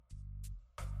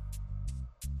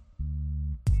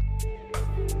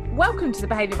Welcome to the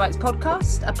Behaviour Bites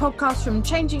podcast, a podcast from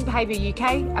Changing Behaviour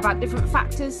UK about different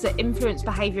factors that influence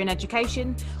behaviour in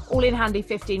education, all in handy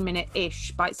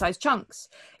 15-minute-ish bite-sized chunks.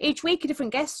 Each week a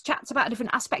different guest chats about a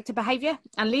different aspect of behaviour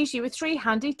and leaves you with 3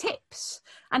 handy tips.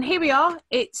 And here we are,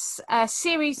 it's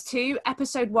series 2,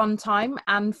 episode 1 time,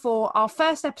 and for our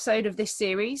first episode of this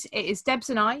series, it is Debs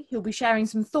and I who'll be sharing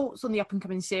some thoughts on the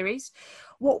up-and-coming series,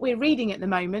 what we're reading at the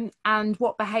moment, and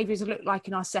what behaviours look like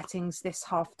in our settings this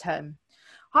half term.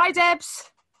 Hi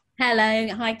Debs. Hello,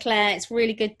 hi Claire. It's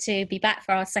really good to be back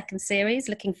for our second series.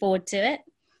 Looking forward to it.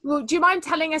 Well, do you mind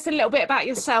telling us a little bit about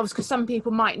yourselves, because some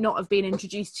people might not have been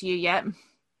introduced to you yet?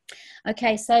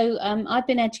 Okay, so I've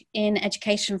been in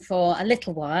education for a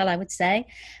little while, I would say.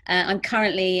 I'm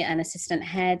currently an assistant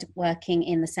head working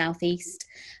in the Southeast.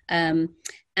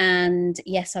 And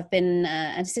yes, I've been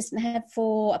an assistant head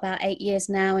for about 8 years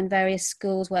now in various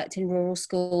schools, worked in rural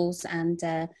schools, and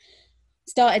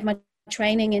started my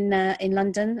training in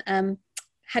London.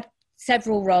 Had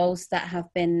several roles that have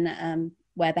been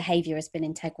where behaviour has been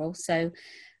integral. So,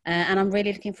 and I'm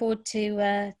really looking forward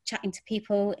to chatting to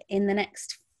people in the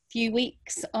next few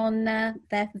weeks on their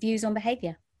views on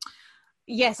behaviour.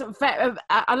 Yes,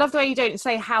 I love the way you don't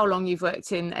say how long you've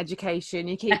worked in education.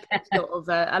 You keep sort of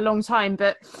a long time,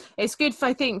 but it's good for,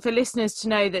 I think, for listeners to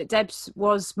know that Debs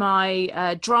was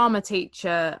my drama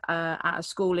teacher at a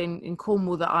school in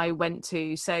Cornwall that I went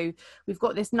to. So we've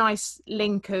got this nice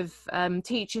link of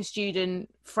teacher, student,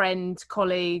 friend,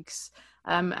 colleagues,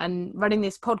 and running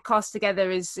this podcast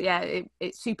together is,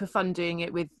 it's super fun doing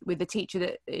it with the teacher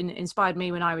that inspired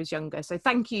me when I was younger. So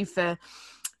thank you for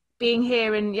being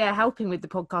here and helping with the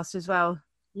podcast as well.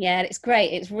 Yeah, it's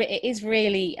great. It is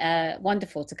really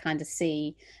wonderful to kind of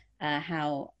see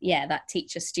how that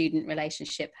teacher-student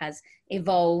relationship has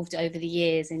evolved over the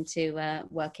years into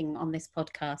working on this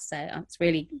podcast. So it's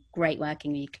really great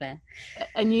working with you, Claire.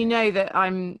 And you know that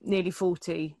I'm nearly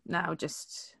 40 now,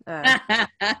 just...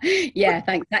 Yeah,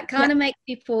 thanks. That kind of makes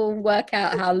people work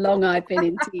out how long I've been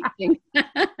in teaching.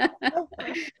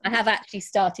 I have actually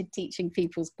started teaching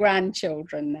people's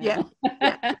grandchildren now.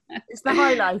 Yeah. It's the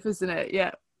high life, isn't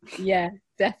it? Yeah,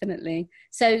 definitely.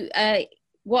 So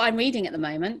what I'm reading at the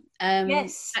moment,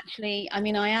 yes, actually, I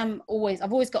mean, I've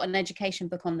always got an education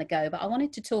book on the go, but I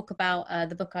wanted to talk about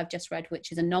the book I've just read,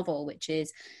 which is a novel, which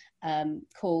is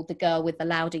called The Girl with the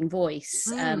Louding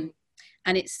Voice. And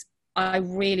I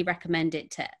really recommend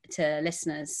it to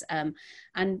listeners.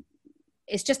 And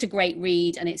it's just a great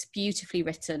read, and it's beautifully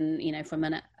written, from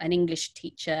an English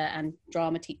teacher and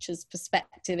drama teacher's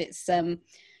perspective.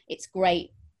 It's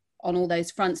great on all those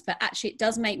fronts, but actually it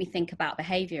does make me think about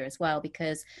behaviour as well,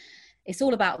 because it's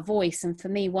all about voice. And for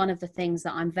me, one of the things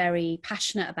that I'm very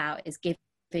passionate about is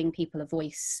giving people a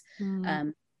voice.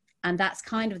 And that's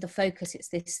kind of the focus.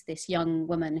 It's this young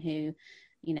woman who,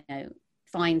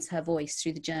 finds her voice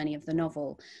through the journey of the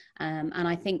novel. And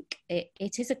I think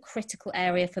it is a critical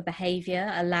area for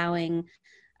behaviour, allowing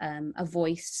a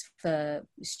voice for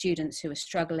students who are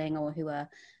struggling or who are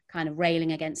kind of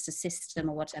railing against a system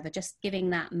or whatever. Just giving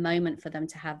that moment for them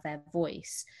to have their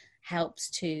voice helps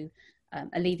to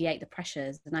alleviate the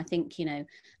pressures. And I think,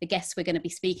 the guests we're going to be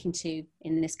speaking to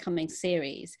in this coming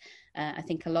series, I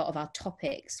think a lot of our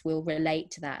topics will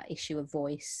relate to that issue of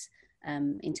voice,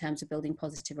 in terms of building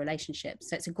positive relationships.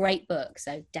 So it's a great book,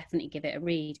 so definitely give it a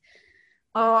read.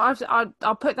 Oh,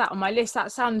 I'll put that on my list.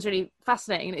 That sounds really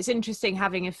fascinating, and it's interesting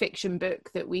having a fiction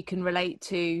book that we can relate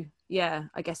to,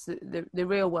 I guess the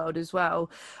real world as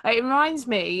well. It reminds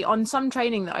me, on some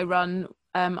training that I run,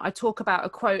 I talk about a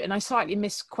quote, and I slightly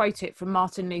misquote it, from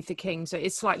Martin Luther King, so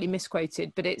it's slightly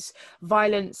misquoted, but it's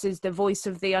 "Violence is the voice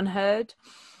of the unheard."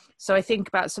 So I think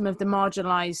about some of the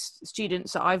marginalised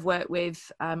students that I've worked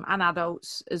with, and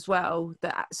adults as well,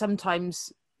 that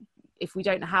sometimes if we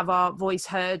don't have our voice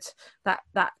heard,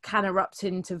 that can erupt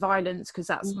into violence, because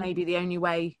that's maybe the only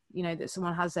way, that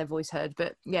someone has their voice heard.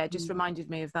 But it just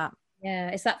reminded me of that. Yeah,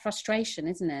 it's that frustration,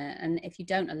 isn't it? And if you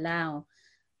don't allow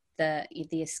the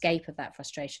escape of that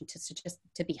frustration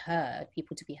to be heard,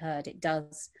 people to be heard, it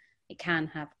can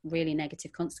have really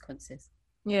negative consequences.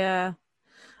 Yeah.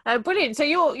 Brilliant. So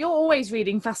you're always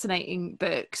reading fascinating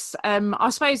books. I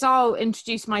suppose I'll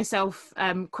introduce myself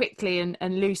quickly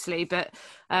and loosely, but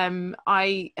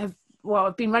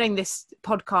I've been running this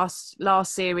podcast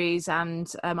last series,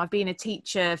 and I've been a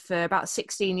teacher for about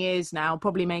 16 years now,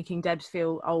 probably making Debs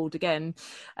feel old again.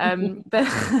 But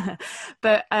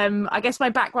I guess my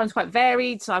background's quite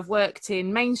varied. So I've worked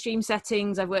in mainstream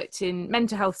settings, I've worked in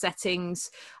mental health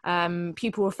settings,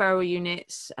 pupil referral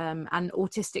units, and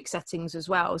autistic settings as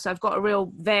well. So I've got a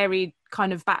real varied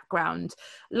kind of background.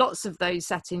 Lots of those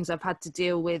settings I've had to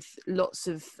deal with lots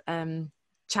of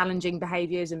challenging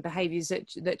behaviors and behaviors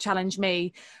that challenge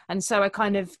me. And so I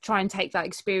kind of try and take that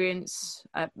experience,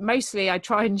 mostly I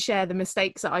try and share the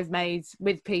mistakes that I've made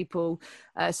with people,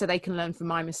 so they can learn from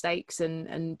my mistakes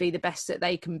and be the best that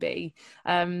they can be.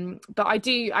 But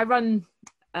I run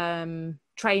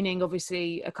training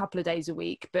obviously a couple of days a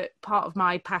week, but part of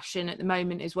my passion at the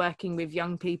moment is working with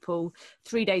young people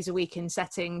 3 days a week in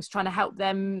settings, trying to help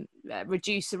them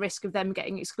reduce the risk of them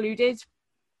getting excluded.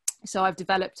 So I've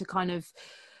developed a kind of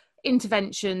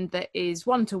intervention that is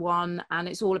one-to-one, and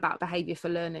it's all about behavior for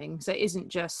learning. So it isn't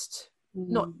just,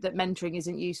 not that mentoring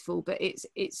isn't useful, but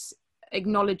it's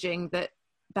acknowledging that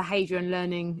behavior and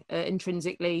learning are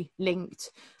intrinsically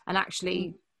linked, and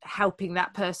actually helping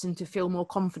that person to feel more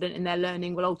confident in their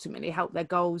learning will ultimately help their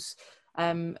goals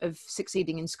of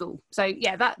succeeding in school. So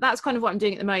yeah, that's kind of what I'm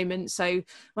doing at the moment. So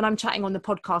when I'm chatting on the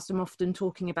podcast, I'm often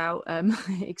talking about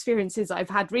experiences I've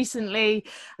had recently,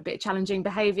 a bit of challenging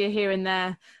behavior here and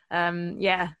there.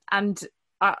 And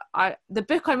the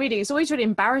book I'm reading, it's always really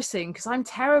embarrassing because I'm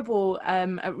terrible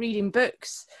at reading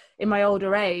books in my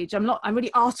older age. I'm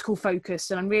really article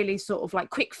focused, and I'm really sort of like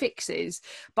quick fixes,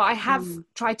 but I have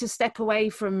tried to step away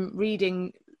from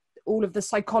reading all of the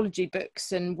psychology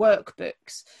books and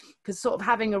workbooks, because sort of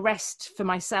having a rest for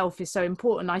myself is so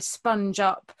important. I sponge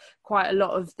up quite a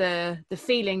lot of the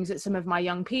feelings that some of my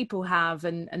young people have,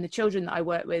 and the children that I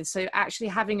work with. So actually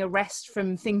having a rest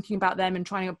from thinking about them and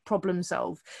trying to problem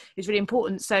solve is really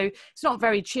important. So it's not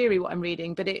very cheery what I'm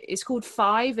reading, but it's called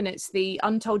Five, and it's the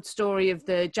untold story of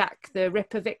the Jack the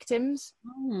Ripper victims.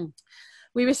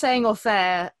 We were saying off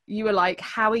air, you were like,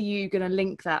 how are you going to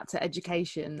link that to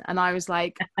education? And I was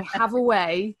like, I have a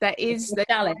way that is the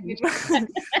challenge.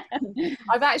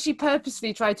 I've actually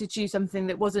purposely tried to choose something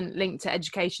that wasn't linked to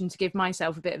education to give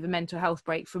myself a bit of a mental health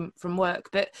break from work.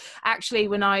 But actually,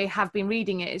 when I have been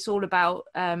reading it, it's all about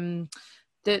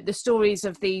the stories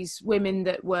of these women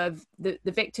that were the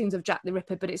victims of Jack the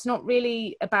Ripper, but it's not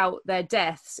really about their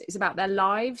deaths, it's about their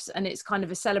lives, and it's kind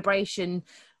of a celebration,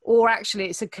 or actually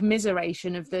it's a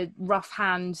commiseration of the rough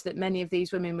hands that many of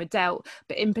these women were dealt.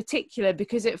 But in particular,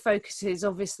 because it focuses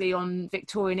obviously on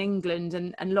Victorian England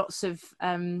and lots of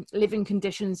living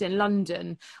conditions in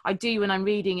London, I do, when I'm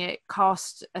reading it,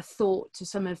 cast a thought to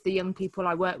some of the young people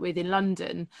I work with in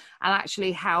London, and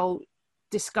actually how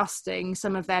disgusting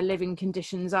some of their living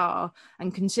conditions are,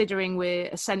 and considering we're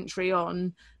a century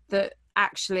on, that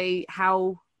actually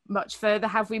how much further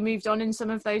have we moved on in some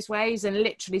of those ways. And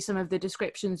literally some of the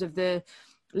descriptions of the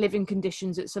living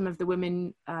conditions that some of the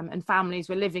women and families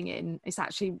were living in, it's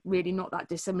actually really not that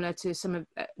dissimilar to some of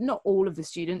not all of the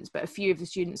students, but a few of the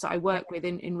students that I work with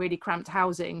in really cramped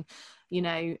housing, you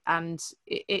know. And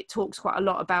it talks quite a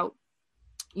lot about,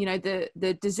 you know,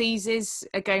 the diseases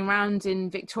are going around in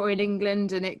Victorian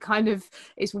England, and it kind of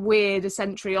is weird a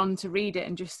century on to read it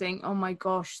and just think, oh my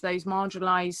gosh, those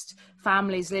marginalized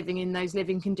families living in those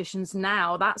living conditions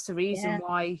now, that's the reason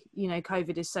why, you know,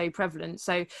 COVID is so prevalent.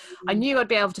 So I knew I'd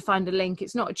be able to find a link.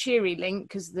 It's not a cheery link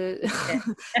because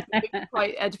it's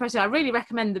quite depressing. I really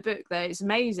recommend the book though, it's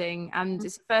amazing, and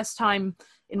it's the first time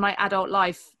in my adult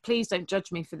life, please don't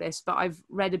judge me for this, but I've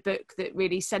read a book that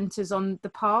really centres on the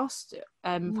past,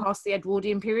 past the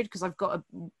Edwardian period, because I've got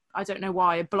I don't know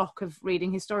why, a block of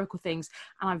reading historical things,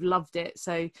 and I've loved it.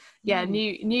 So yeah,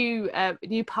 new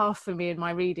path for me in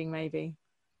my reading, maybe.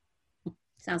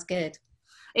 Sounds good.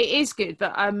 It is good,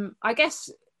 but I guess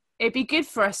it'd be good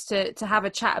for us to have a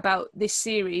chat about this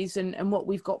series and what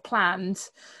we've got planned.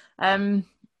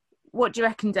 What do you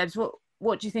reckon, Debs?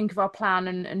 What do you think of our plan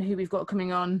and who we've got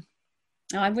coming on?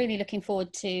 I'm really looking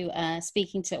forward to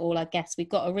speaking to all our guests. We've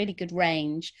got a really good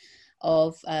range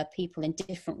of people in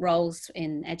different roles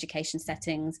in education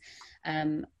settings,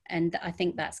 and I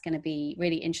think that's going to be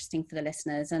really interesting for the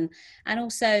listeners. And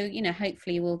also, you know,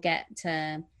 hopefully we'll get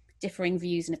differing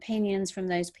views and opinions from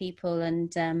those people,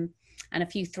 and a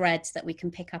few threads that we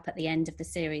can pick up at the end of the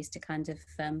series to kind of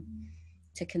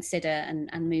to consider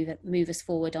and move us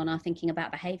forward on our thinking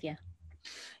about behaviour.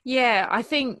 Yeah, I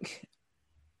think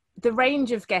the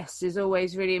range of guests is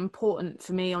always really important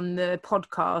for me on the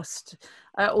podcast,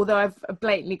 although I've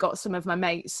blatantly got some of my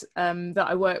mates that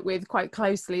I work with quite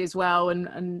closely as well,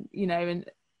 and you know,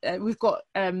 and we've got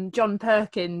John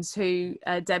Perkins, who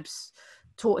Deb's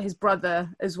taught his brother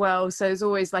as well, so there's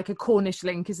always like a Cornish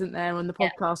link, isn't there, on the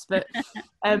podcast? But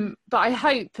I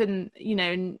hope, and you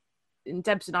know, and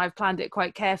Debs and I have planned it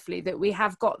quite carefully, that we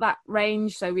have got that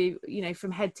range. So we, you know,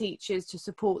 from head teachers to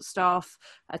support staff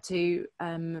to, you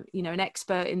know, an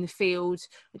expert in the field,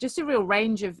 just a real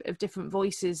range of different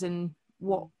voices and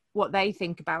what they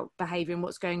think about behaviour and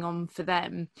what's going on for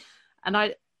them.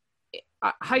 And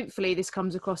hopefully this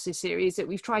comes across this series, that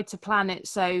we've tried to plan it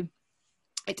so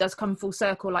it does come full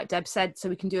circle, like Deb said, so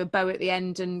we can do a bow at the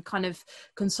end and kind of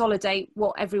consolidate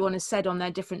what everyone has said on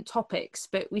their different topics.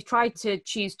 But we tried to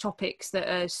choose topics that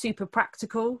are super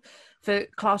practical for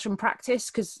classroom practice,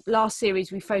 because last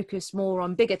series we focused more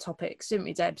on bigger topics, didn't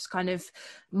we, Debs? Kind of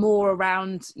more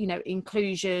around, you know,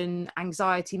 inclusion,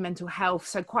 anxiety, mental health,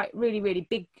 so quite really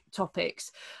big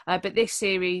topics. But this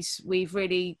series we've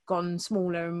really gone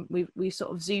smaller, and we've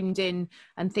sort of zoomed in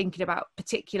and thinking about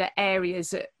particular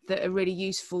areas that are really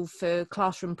useful for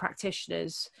classroom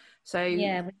practitioners. So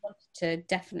yeah, we wanted to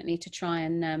definitely to try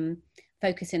and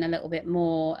focus in a little bit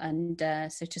more, and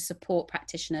so to support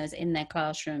practitioners in their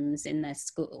classrooms, in their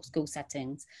school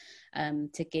settings,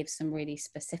 to give some really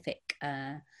specific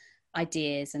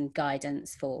ideas and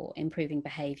guidance for improving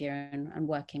behaviour and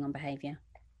working on behaviour.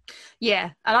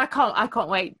 Yeah, and I can't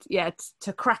wait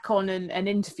to crack on and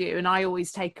interview. And I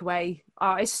always take away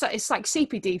it's like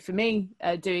CPD for me,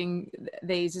 doing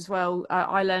these as well.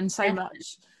 I learn so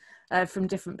much from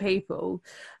different people,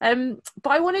 but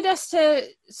I wanted us to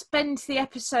spend the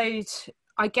episode,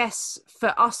 I guess,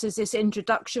 for us as this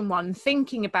introduction one,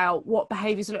 thinking about what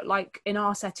behaviours look like in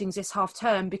our settings this half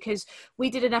term, because we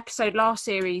did an episode last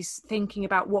series thinking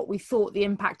about what we thought the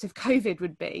impact of COVID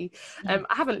would be. I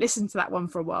haven't listened to that one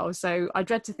for a while, so I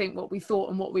dread to think what we thought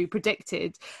and what we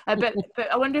predicted. But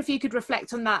I wonder if you could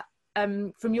reflect on that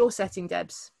from your setting,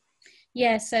 Debs.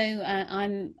 Yeah, so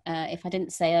I'm, if I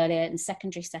didn't say earlier, in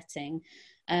secondary setting,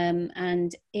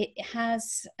 and it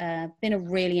has been a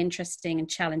really interesting and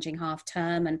challenging half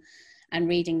term, and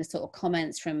reading the sort of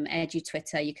comments from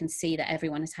EduTwitter, you can see that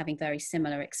everyone is having very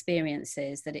similar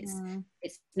experiences, that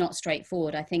it's not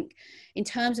straightforward. I think in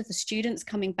terms of the students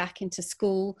coming back into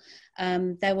school,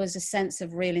 there was a sense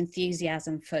of real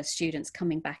enthusiasm for students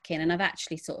coming back in, and I've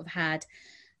actually sort of had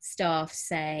staff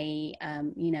say,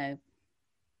 you know,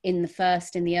 in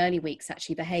the early weeks,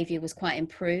 actually behaviour was quite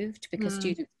improved, because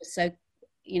students were so,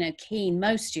 you know, keen.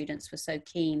 Most students were so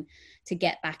keen to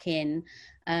get back in.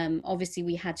 Obviously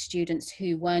we had students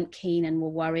who weren't keen and were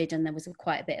worried, and there was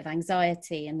quite a bit of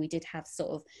anxiety, and we did have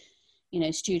sort of, you know,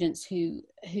 students who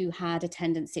had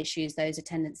attendance issues. Those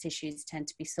attendance issues tend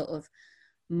to be sort of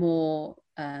more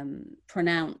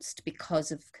pronounced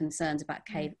because of concerns about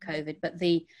COVID, but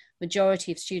the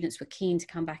majority of students were keen to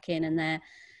come back in,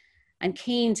 and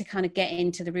keen to kind of get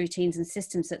into the routines and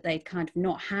systems that they'd kind of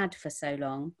not had for so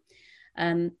long.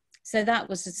 So that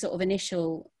was a sort of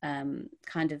initial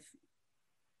kind of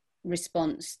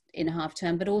response in half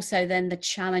term, but also then the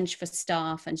challenge for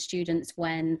staff and students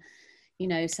when, you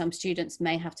know, some students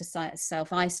may have to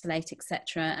self-isolate,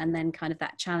 etc., and then kind of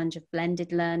that challenge of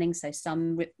blended learning, so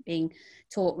some being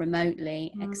taught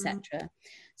remotely, etc.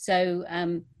 So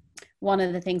one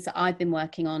of the things that I've been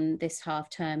working on this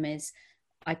half term is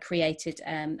I created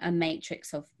a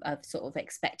matrix of sort of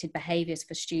expected behaviours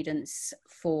for students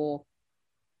for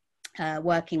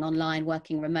working online,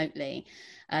 working remotely,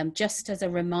 just as a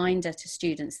reminder to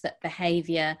students that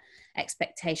behaviour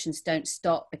expectations don't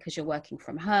stop because you're working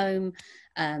from home,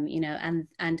 you know,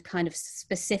 and kind of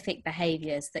specific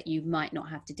behaviours that you might not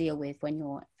have to deal with when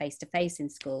you're face-to-face in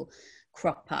school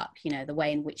crop up, you know, the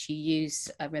way in which you use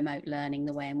remote learning,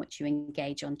 the way in which you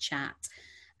engage on chat,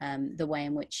 the way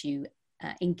in which you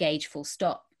engage full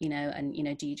stop, you know, and, you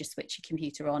know, do you just switch your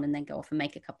computer on and then go off and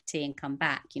make a cup of tea and come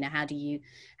back? You know, how do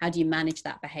you manage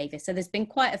that behavior? So there's been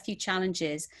quite a few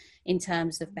challenges in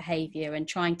terms of behavior and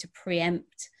trying to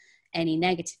preempt any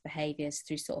negative behaviors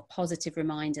through sort of positive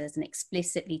reminders and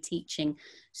explicitly teaching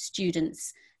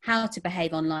students how to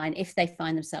behave online if they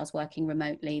find themselves working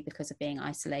remotely because of being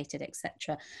isolated,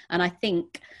 etc. And I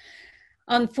think,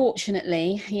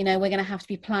 unfortunately, you know, we're going to have to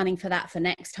be planning for that for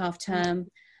next half term.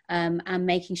 And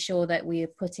making sure that we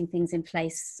are putting things in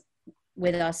place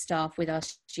with our staff, with our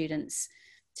students,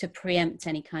 to preempt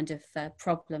any kind of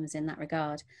problems in that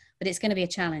regard. But it's going to be a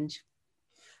challenge.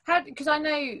 Because I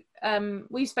know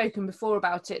we've spoken before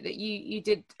about it, that you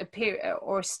did a period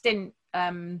or a stint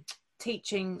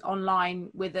teaching online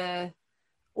with a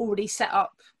already set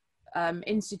up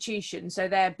institution, so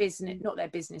their business, not their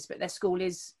business, but their school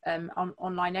is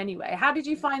online anyway. How did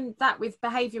you find that with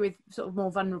behaviour with sort of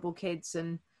more vulnerable kids?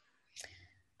 And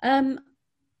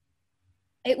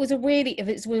it was we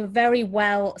were very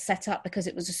well set up, because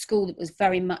it was a school that was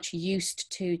very much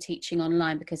used to teaching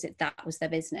online, because that was their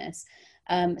business.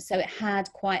 So it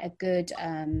had quite a good,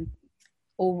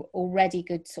 already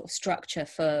good sort of structure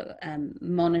for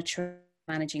monitoring,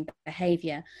 managing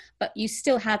behaviour, but you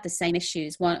still had the same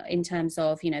issues. One, in terms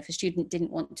of, you know, if a student didn't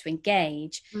want to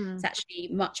engage, it's actually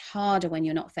much harder when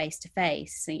you're not face to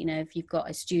face. So, you know, if you've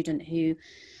got a student who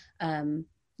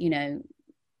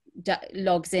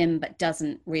logs in but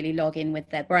doesn't really log in with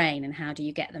their brain, and how do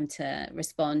you get them to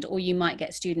respond? Or you might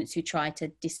get students who try to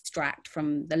distract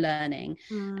from the learning,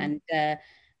 and the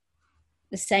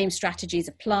same strategies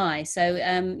apply. So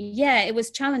it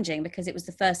was challenging because it was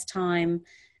the first time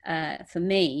for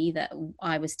me that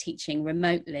I was teaching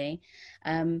remotely,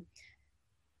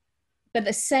 but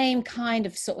the same kind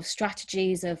of sort of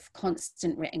strategies of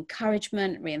constant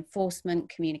encouragement, reinforcement,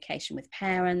 communication with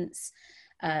parents,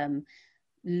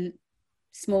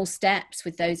 small steps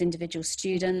with those individual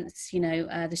students.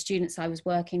 The students I was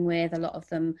working with, a lot of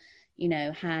them,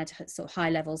 had sort of high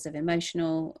levels of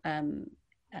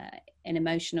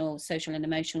social and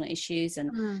emotional issues,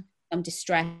 and some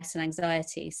distress and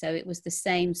anxiety. So it was the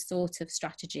same sort of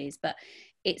strategies, but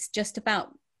it's just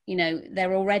about,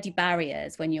 there are already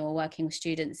barriers when you're working with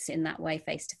students in that way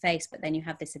face to face, but then you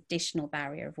have this additional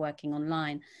barrier of working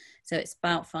online. So it's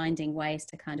about finding ways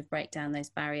to kind of break down those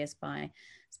barriers by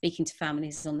speaking to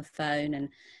families on the phone,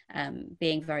 and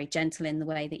being very gentle in the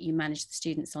way that you manage the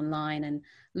students online, and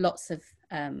lots of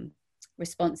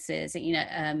responses,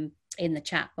 in the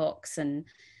chat box and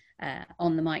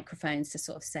on the microphones to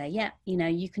sort of say,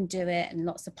 you can do it, and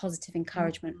lots of positive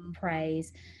encouragement and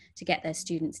praise to get their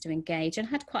students to engage, and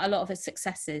had quite a lot of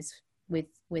successes with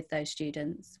those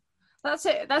students. That's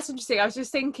it. That's interesting. I was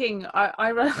just thinking,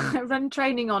 I run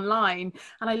training online,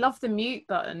 and I love the mute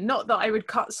button. Not that I would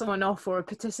cut someone off or a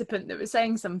participant that was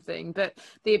saying something, but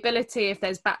the ability, if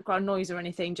there's background noise or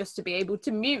anything, just to be able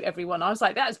to mute everyone. I was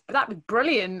like, that'd be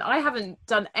brilliant. I haven't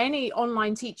done any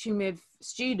online teaching with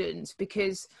students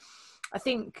because I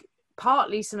think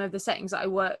partly some of the settings that I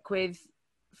work with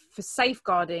for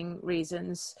safeguarding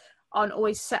reasons aren't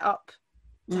always set up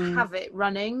to have it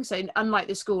running. So unlike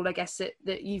the school, I guess,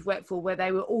 that you've worked for, where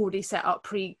they were already set up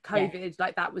pre-COVID,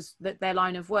 like that was their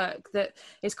line of work, that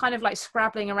it's kind of like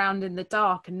scrabbling around in the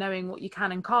dark and knowing what you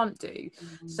can and can't do.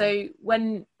 So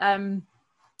when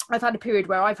I've had a period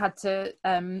where I've had to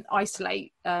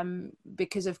isolate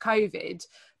because of COVID,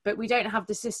 but we don't have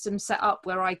the system set up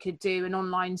where I could do an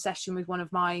online session with one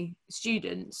of my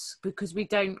students, because we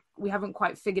haven't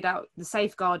quite figured out the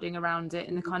safeguarding around it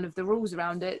and the kind of the rules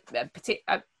around it.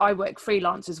 I work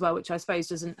freelance as well, which I suppose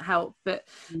doesn't help, but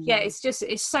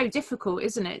it's so difficult,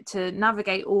 isn't it, to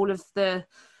navigate all of the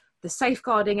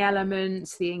safeguarding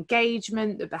elements, the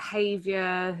engagement, the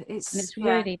behaviour. It's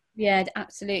really,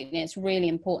 absolutely. It's really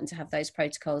important to have those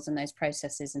protocols and those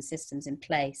processes and systems in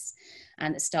place,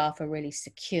 and that staff are really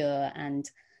secure and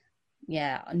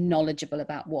knowledgeable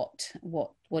about what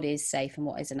is safe and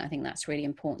what isn't. I think that's really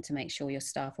important, to make sure your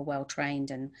staff are well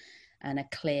trained and are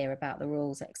clear about the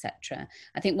rules, etc.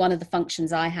 I think one of the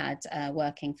functions I had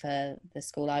working for the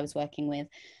school I was working with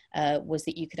was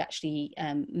that you could actually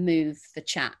move the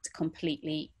chat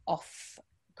completely off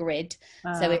grid.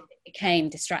 So it became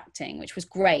distracting, which was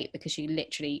great, because you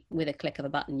literally, with a click of a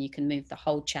button, you can move the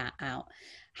whole chat out,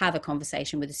 have a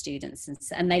conversation with the students,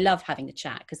 and they love having the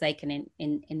chat, because they can,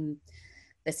 in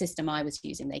the system I was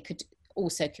using, they could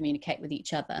also communicate with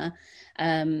each other,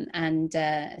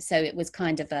 so it was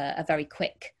kind of a very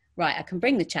quick, right, I can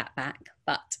bring the chat back,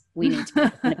 but we need to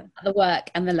talk about the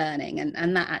work and the learning,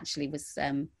 and that actually was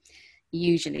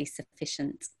usually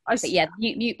sufficient. But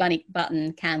mute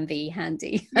button can be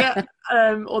handy.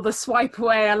 Or the swipe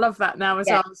away. I love that now as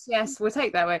well. Yes, we'll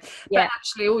take that away. But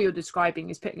actually, all you're describing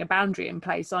is putting a boundary in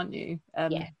place, aren't you?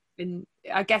 And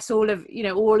I guess all of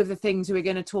the things we're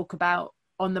going to talk about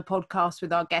on the podcast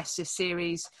with our guests this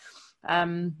series,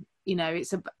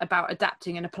 it's about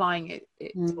adapting and applying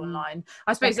it to online.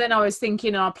 I suppose then I was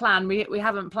thinking in our plan, we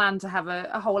haven't planned to have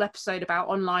a whole episode about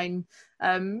online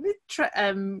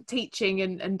teaching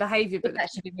and behaviour, but that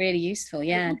should be really useful.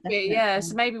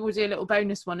 So maybe we'll do a little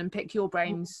bonus one and pick your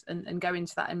brains and go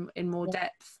into that in more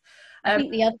depth. I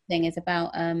think the other thing is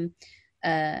about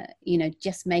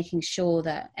just making sure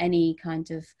that any kind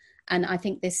of, and I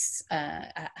think this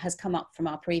has come up from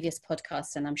our previous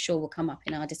podcasts, and I'm sure will come up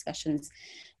in our discussions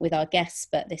with our guests,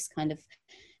 but this kind of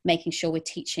making sure we're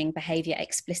teaching behaviour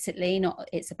explicitly.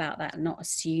 It's about that, not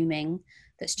assuming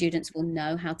that students will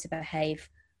know how to behave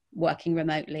working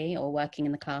remotely or working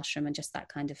in the classroom, and just that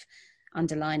kind of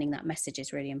underlining that message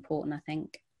is really important, I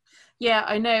think. Yeah,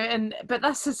 I know, but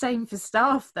that's the same for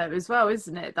staff though as well,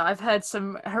 isn't it? That I've heard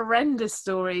some horrendous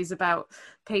stories about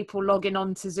people logging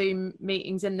on to Zoom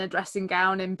meetings in their dressing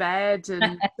gown in bed,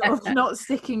 and sort of not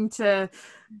sticking to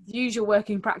usual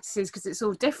working practices because it's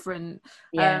all different.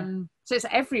 So it's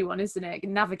everyone, isn't it,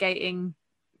 navigating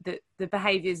the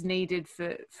behaviours needed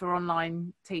for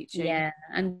online teaching.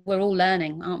 And we're all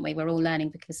learning, aren't we? We're all learning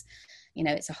because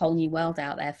it's a whole new world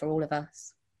out there for all of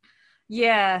us.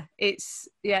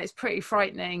 It's pretty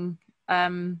frightening.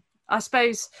 I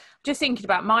suppose just thinking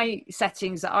about my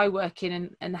settings that I work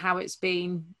in, and how it's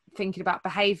been thinking about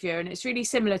behavior, and it's really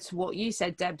similar to what you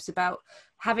said, Debs, about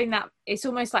having that, it's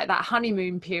almost like that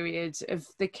honeymoon period of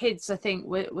the kids. I think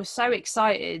we're so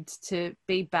excited to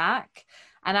be back,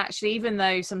 and actually, even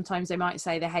though sometimes they might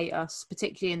say they hate us,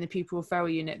 particularly in the pupil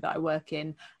referral unit that I work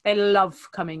in, they love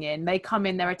coming in. They come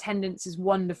in, their attendance is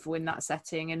wonderful in that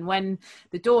setting, and when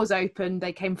the doors opened,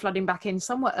 they came flooding back in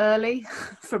somewhat early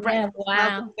for breakfast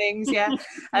and things.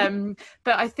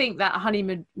 But I think that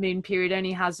honeymoon period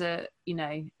only has a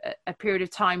period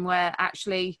of time where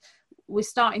actually we're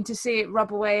starting to see it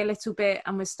rub away a little bit,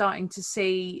 and we're starting to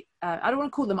see, I don't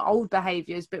want to call them old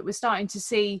behaviours, but we're starting to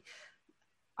see,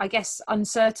 I guess,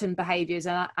 uncertain behaviours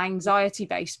and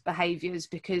anxiety-based behaviours,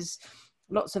 because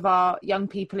lots of our young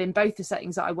people in both the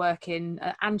settings that I work in,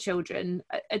 and children,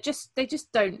 they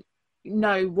just don't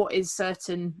know what is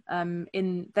certain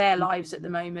in their lives at the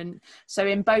moment. So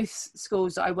in both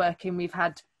schools that I work in, we've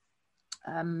had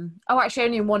actually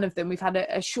only in one of them we've had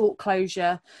a short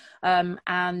closure,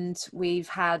 and we've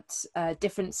had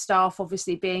different staff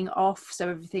obviously being off, so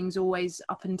everything's always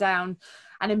up and down.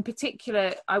 And in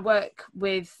particular, I work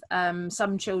with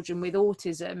some children with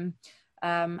autism,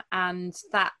 and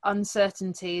that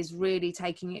uncertainty is really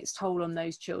taking its toll on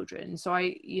those children. So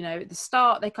at the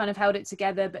start they kind of held it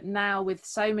together, but now with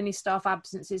so many staff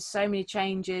absences, so many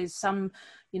changes, some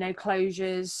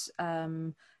closures,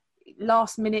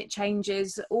 last minute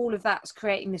changes, all of that's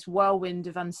creating this whirlwind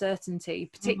of uncertainty,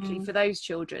 particularly for those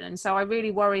children. And so I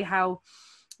really worry how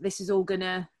this is all going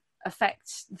to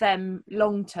affect them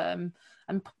long term.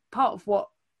 And part of what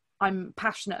I'm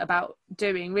passionate about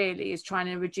doing really is trying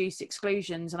to reduce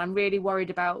exclusions, and I'm really worried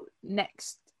about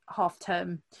next half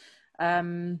term.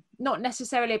 Not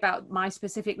necessarily about my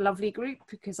specific lovely group,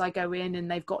 because I go in and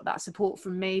they've got that support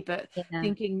from me, but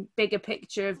thinking bigger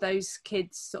picture of those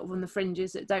kids sort of on the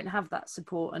fringes that don't have that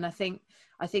support. And I think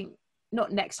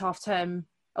not next half term.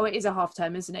 Oh, it is a half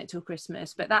term, isn't it, till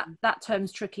Christmas? But that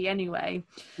term's tricky anyway.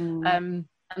 And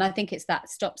I think it's that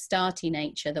stop-starty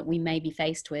nature that we may be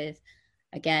faced with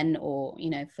again, or,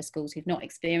 for schools who've not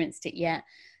experienced it yet,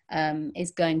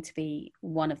 is going to be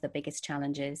one of the biggest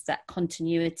challenges. That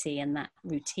continuity and that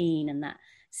routine and that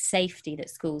safety that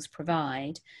schools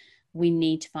provide, we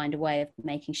need to find a way of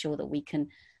making sure that we can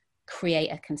create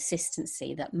a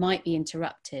consistency that might be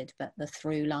interrupted, but the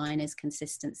through line is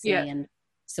consistency and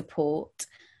support.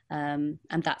 And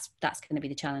that's going to be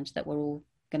the challenge that we're all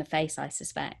going to face, I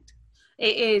suspect.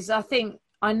 It is.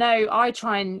 I know I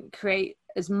try and create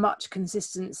as much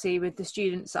consistency with the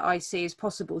students that I see as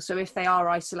possible. So if they are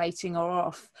isolating or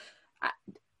off,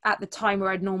 at the time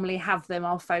where I'd normally have them,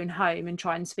 I'll phone home and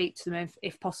try and speak to them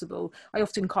if possible. I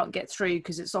often can't get through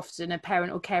because it's often a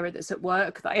parent or carer that's at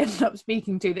work that I end up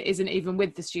speaking to that isn't even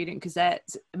with the student, because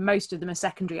most of them are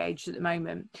secondary aged at the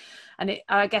moment. And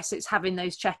I guess it's having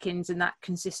those check-ins and that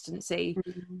consistency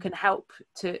can help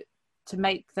to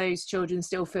make those children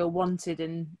still feel wanted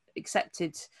and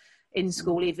accepted in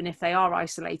school, even if they are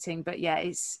isolating. But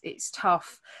it's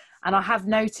tough. And I have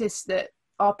noticed that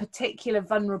our particular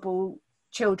vulnerable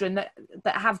children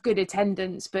that have good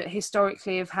attendance but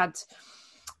historically have had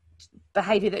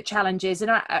behavior that challenges,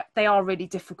 and they are really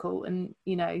difficult, and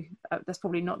that's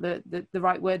probably not the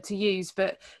right word to use,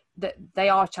 but that they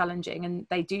are challenging and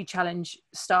they do challenge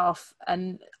staff.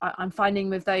 And I'm finding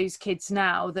with those kids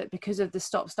now that because of the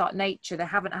stop-start nature, they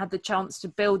haven't had the chance to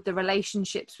build the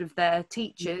relationships with their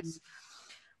teachers,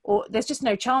 or there's just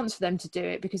no chance for them to do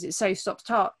it because it's so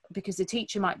stop-start, because the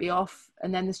teacher might be off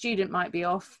and then the student might be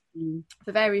off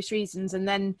for various reasons, and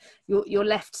then you're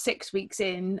left 6 weeks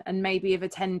in and maybe have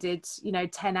attended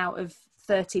 10 out of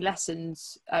 30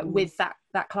 lessons with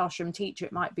that classroom teacher.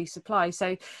 It might be supply.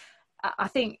 So I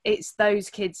think it's those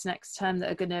kids next term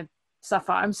that are going to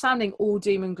suffer. I'm sounding all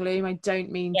doom and gloom. I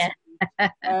don't mean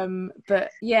to. But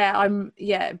I'm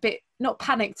a bit not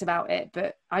panicked about it,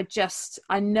 but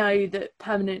I know that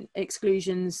permanent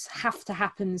exclusions have to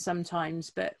happen sometimes,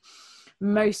 but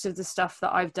most of the stuff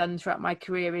that I've done throughout my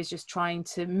career is just trying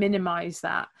to minimize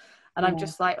that. And I'm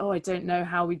just like, I don't know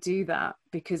how we do that,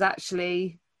 because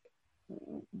actually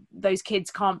those kids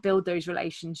can't build those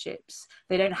relationships.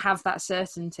 They don't have that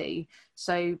certainty.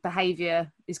 So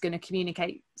behavior is going to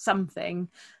communicate something.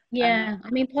 I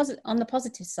mean, on the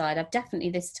positive side, I've definitely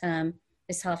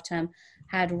this half term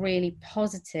had really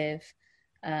positive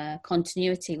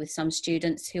continuity with some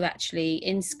students who actually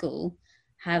in school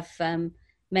have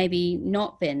maybe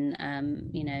not been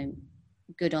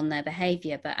good on their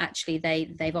behavior, but actually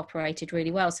they've operated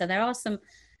really well. So there are some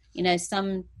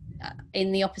some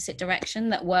in the opposite direction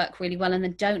that work really well and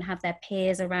then don't have their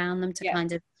peers around them to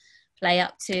kind of play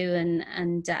up to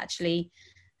and actually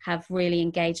have really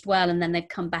engaged well, and then they've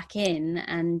come back in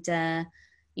and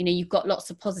you've got lots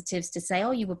of positives to say,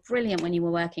 oh, you were brilliant when you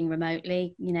were working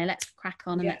remotely, let's crack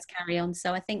on and let's carry on.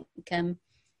 So I think can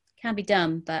be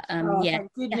done, but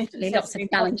definitely lots of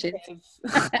challenges.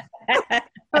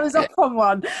 I was off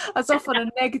on a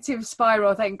negative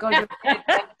spiral, thank God.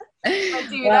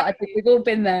 I think we've all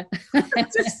been there.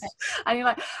 And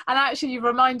actually you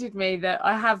reminded me that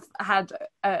I have had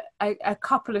a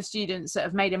couple of students that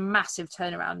have made a massive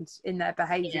turnaround in their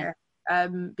behaviour,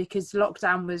 because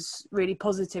lockdown was really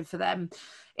positive for them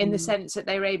in the sense that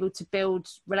they were able to build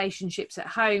relationships at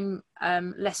home,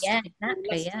 less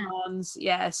demands.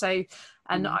 So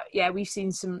we've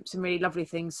seen some really lovely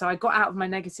things. So I got out of my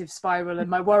negative spiral and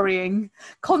my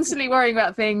constantly worrying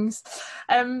about things.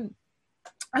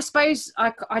 I suppose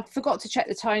I forgot to check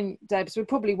the time, Deb, so we're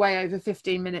probably way over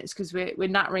 15 minutes because we're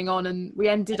nattering on, and we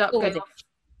ended up going off.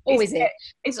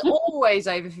 It's always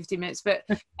over 15 minutes, but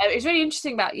it's really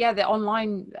interesting about the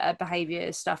online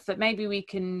behaviour stuff, that maybe we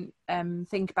can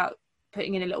think about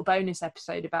putting in a little bonus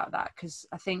episode about that, because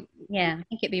I think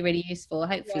it'd be really useful,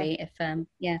 hopefully, if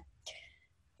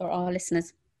for our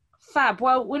listeners. Fab.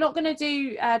 Well, we're not going to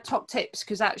do top tips,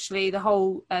 because actually the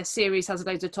whole series has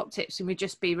loads of top tips and we'd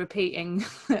just be repeating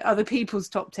other people's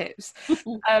top tips.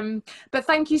 But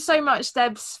thank you so much,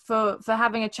 Debs, for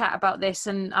having a chat about this,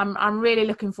 and I'm really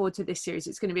looking forward to this series.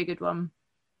 It's going to be a good one.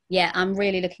 Yeah, I'm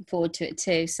really looking forward to it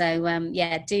too. So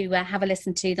do have a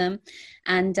listen to them,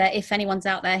 and if anyone's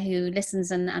out there who listens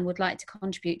and would like to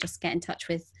contribute, just get in touch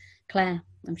with Claire.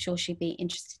 I'm sure she'd be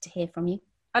interested to hear from you.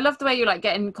 I love the way you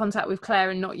get in contact with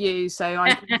Claire and not you, so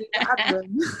I can do that.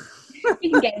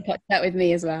 You can get in contact with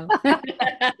me as well.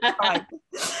 Right.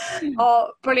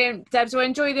 Oh, brilliant, Debs. Well,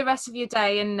 enjoy the rest of your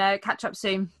day and catch up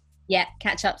soon. Yeah,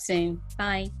 catch up soon.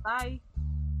 Bye. Bye.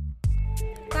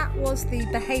 That was the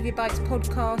Behaviour Bites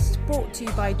podcast, brought to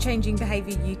you by Changing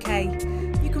Behaviour UK.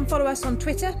 You can follow us on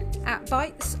Twitter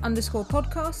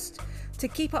 @bites_podcast. To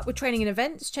keep up with training and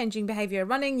events, Changing Behaviour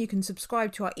Running, you can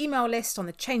subscribe to our email list on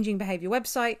the Changing Behaviour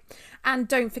website. And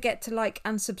don't forget to like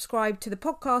and subscribe to the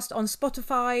podcast on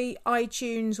Spotify,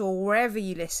 iTunes, or wherever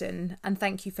you listen. And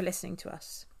thank you for listening to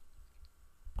us.